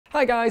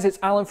Hi guys, it's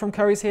Alan from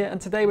Currys here,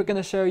 and today we're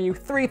going to show you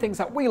 3 things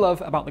that we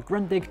love about the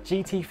GRUNDIG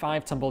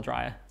GT5 tumble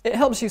dryer. It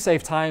helps you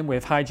save time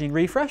with hygiene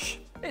refresh,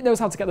 it knows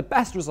how to get the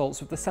best results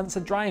with the sensor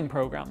drying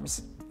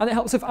programs, and it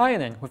helps with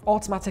ironing with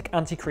automatic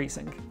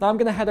anti-creasing. Now I'm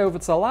going to head over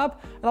to the lab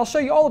and I'll show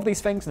you all of these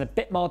things in a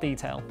bit more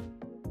detail.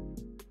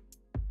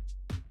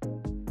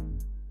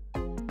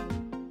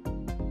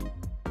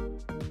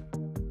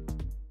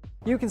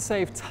 You can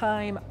save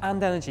time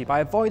and energy by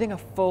avoiding a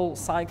full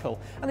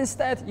cycle and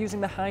instead using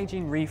the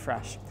hygiene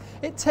refresh.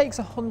 It takes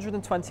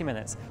 120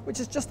 minutes, which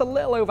is just a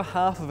little over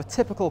half of a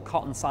typical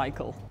cotton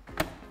cycle.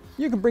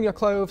 You can bring your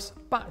clothes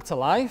back to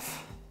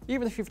life,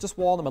 even if you've just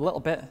worn them a little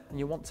bit and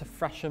you want to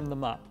freshen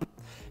them up.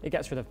 It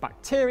gets rid of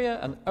bacteria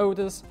and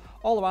odours,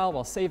 all the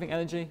while saving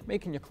energy,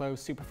 making your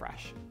clothes super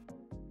fresh.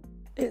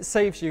 It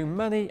saves you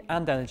money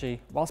and energy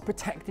whilst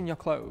protecting your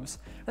clothes,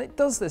 and it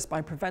does this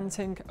by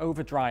preventing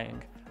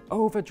over-drying.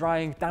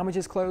 Over-drying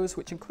damages clothes,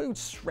 which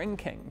includes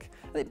shrinking,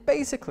 and it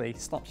basically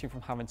stops you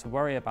from having to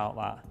worry about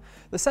that.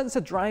 The sensor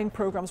drying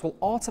programs will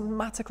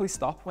automatically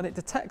stop when it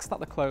detects that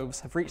the clothes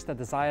have reached their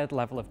desired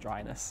level of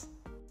dryness.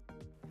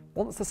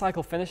 Once the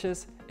cycle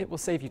finishes, it will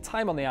save you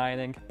time on the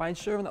ironing by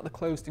ensuring that the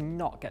clothes do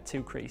not get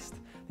too creased.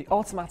 The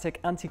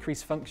automatic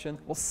anti-crease function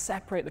will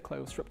separate the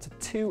clothes for up to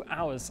 2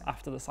 hours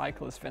after the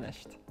cycle is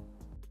finished.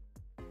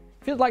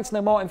 If you'd like to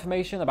know more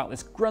information about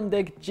this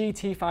GRUNDIG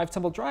GT5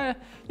 tumble dryer,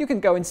 you can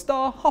go in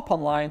store, hop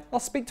online,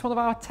 or speak to one of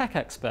our tech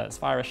experts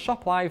via a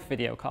Shop Live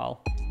video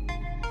call.